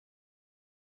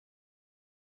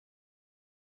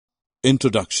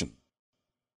Introduction.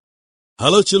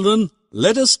 Hello children,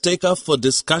 let us take up for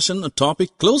discussion a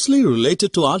topic closely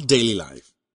related to our daily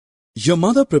life. Your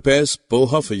mother prepares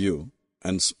poha for you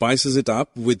and spices it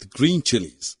up with green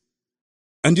chilies.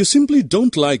 And you simply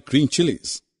don't like green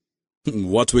chilies.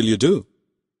 What will you do?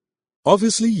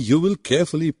 Obviously, you will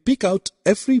carefully pick out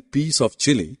every piece of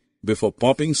chili before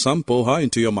popping some poha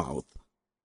into your mouth.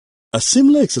 A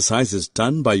similar exercise is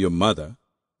done by your mother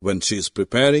when she is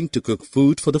preparing to cook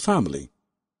food for the family.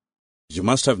 You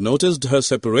must have noticed her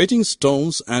separating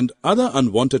stones and other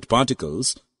unwanted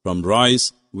particles from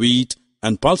rice, wheat,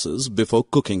 and pulses before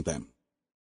cooking them.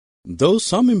 Though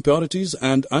some impurities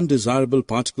and undesirable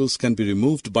particles can be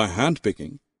removed by hand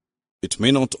picking, it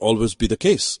may not always be the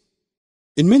case.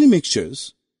 In many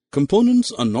mixtures,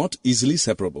 components are not easily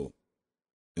separable.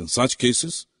 In such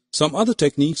cases, some other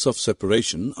techniques of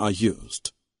separation are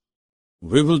used.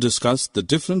 We will discuss the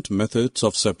different methods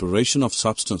of separation of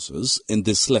substances in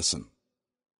this lesson.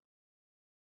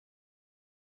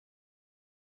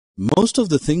 Most of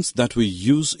the things that we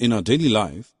use in our daily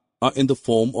life are in the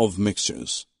form of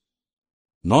mixtures.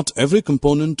 Not every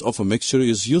component of a mixture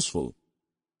is useful.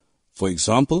 For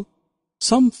example,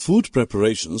 some food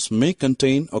preparations may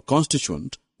contain a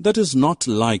constituent that is not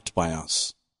liked by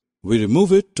us. We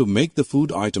remove it to make the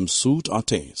food item suit our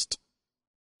taste.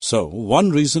 So,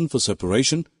 one reason for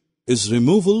separation is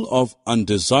removal of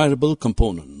undesirable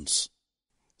components.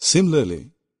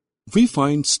 Similarly, we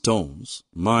find stones,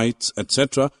 mites,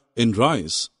 etc. in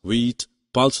rice, wheat,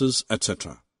 pulses,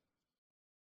 etc.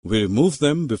 We remove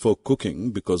them before cooking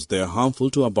because they are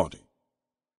harmful to our body.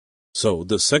 So,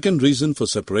 the second reason for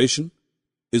separation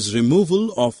is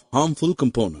removal of harmful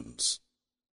components.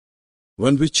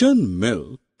 When we churn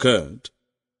milk, curd,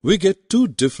 we get two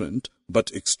different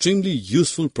but extremely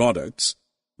useful products,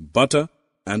 butter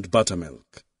and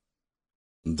buttermilk.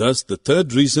 Thus, the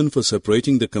third reason for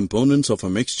separating the components of a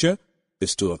mixture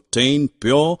is to obtain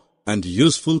pure and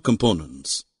useful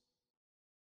components.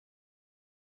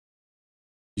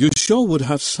 You sure would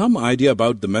have some idea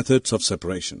about the methods of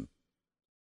separation.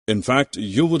 In fact,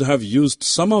 you would have used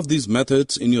some of these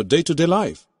methods in your day-to-day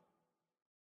life.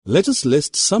 Let us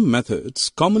list some methods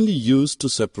commonly used to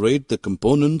separate the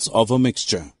components of a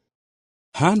mixture.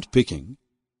 Hand picking,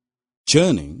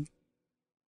 churning,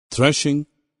 threshing,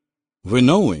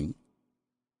 winnowing,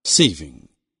 sieving.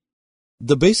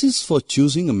 The basis for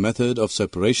choosing a method of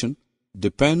separation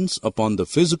depends upon the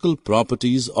physical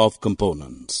properties of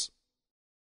components.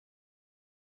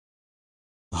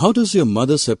 How does your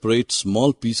mother separate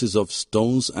small pieces of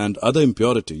stones and other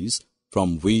impurities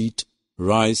from wheat,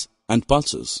 rice, and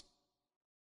pulses?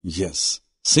 Yes,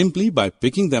 simply by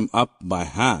picking them up by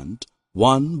hand,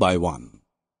 one by one.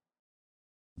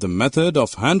 The method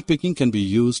of hand picking can be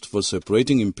used for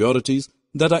separating impurities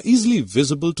that are easily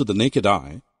visible to the naked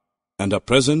eye and are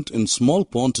present in small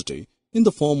quantity in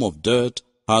the form of dirt,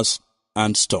 husk,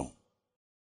 and stone.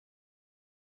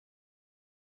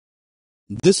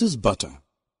 This is butter.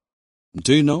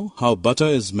 Do you know how butter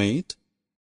is made?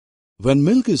 When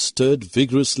milk is stirred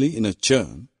vigorously in a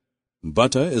churn,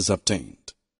 butter is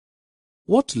obtained.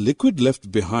 What liquid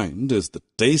left behind is the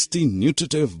tasty,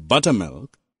 nutritive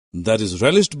buttermilk that is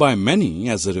relished by many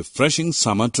as a refreshing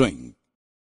summer drink.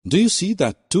 Do you see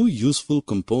that two useful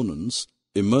components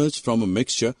emerge from a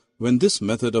mixture when this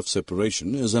method of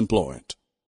separation is employed?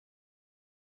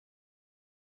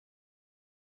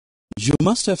 You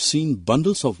must have seen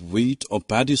bundles of wheat or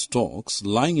paddy stalks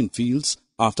lying in fields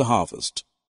after harvest.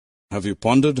 Have you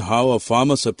pondered how a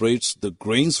farmer separates the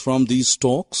grains from these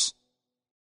stalks?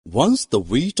 Once the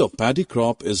wheat or paddy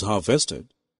crop is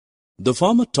harvested, the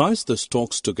farmer ties the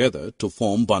stalks together to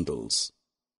form bundles.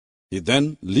 He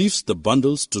then leaves the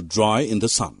bundles to dry in the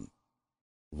sun.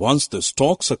 Once the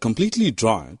stalks are completely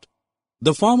dried,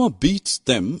 the farmer beats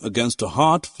them against a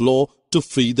hard floor to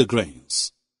free the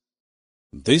grains.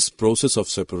 This process of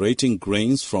separating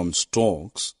grains from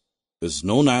stalks is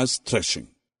known as threshing.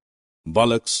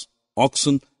 Bullocks,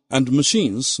 oxen, and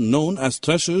machines known as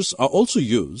threshers are also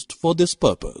used for this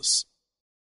purpose.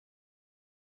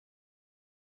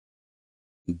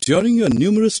 During your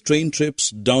numerous train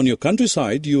trips down your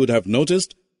countryside, you would have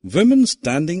noticed women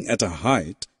standing at a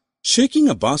height, shaking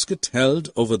a basket held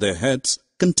over their heads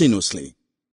continuously.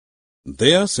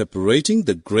 They are separating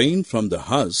the grain from the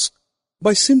husk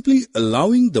by simply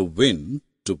allowing the wind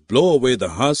to blow away the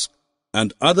husk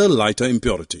and other lighter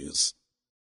impurities.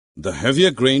 The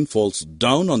heavier grain falls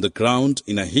down on the ground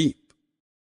in a heap.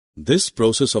 This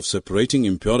process of separating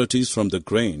impurities from the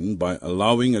grain by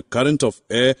allowing a current of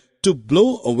air to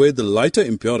blow away the lighter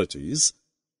impurities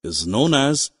is known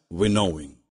as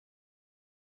winnowing.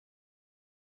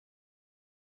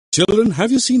 Children,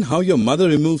 have you seen how your mother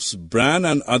removes bran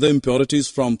and other impurities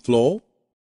from flour?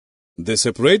 They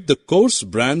separate the coarse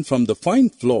bran from the fine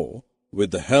flour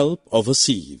with the help of a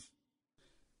sieve.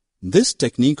 This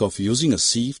technique of using a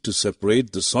sieve to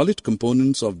separate the solid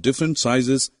components of different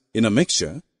sizes in a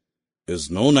mixture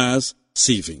is known as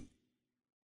sieving.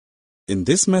 In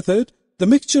this method, the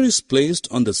mixture is placed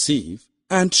on the sieve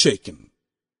and shaken.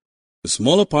 The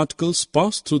smaller particles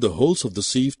pass through the holes of the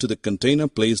sieve to the container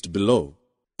placed below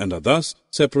and are thus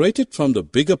separated from the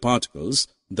bigger particles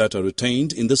that are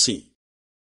retained in the sieve.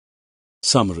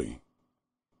 Summary.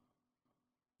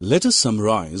 Let us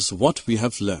summarize what we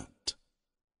have learned.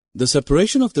 The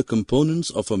separation of the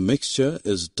components of a mixture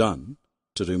is done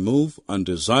to remove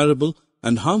undesirable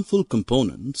and harmful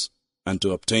components and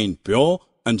to obtain pure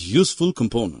and useful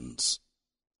components.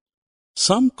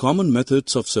 Some common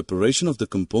methods of separation of the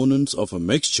components of a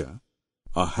mixture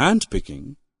are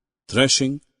hand-picking,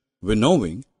 threshing,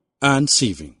 winnowing, and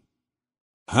sieving.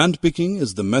 Hand-picking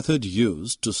is the method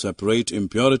used to separate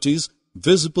impurities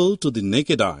visible to the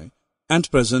naked eye and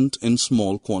present in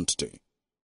small quantity.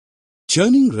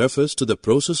 Churning refers to the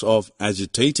process of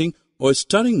agitating or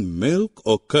stirring milk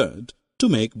or curd to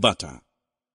make butter.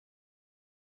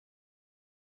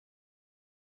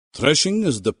 Threshing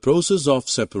is the process of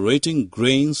separating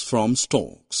grains from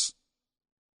stalks.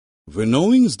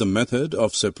 Winnowing is the method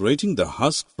of separating the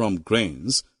husk from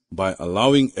grains by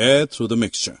allowing air through the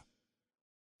mixture.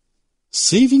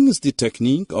 Sieving is the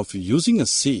technique of using a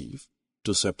sieve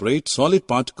to separate solid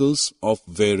particles of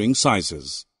varying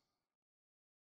sizes.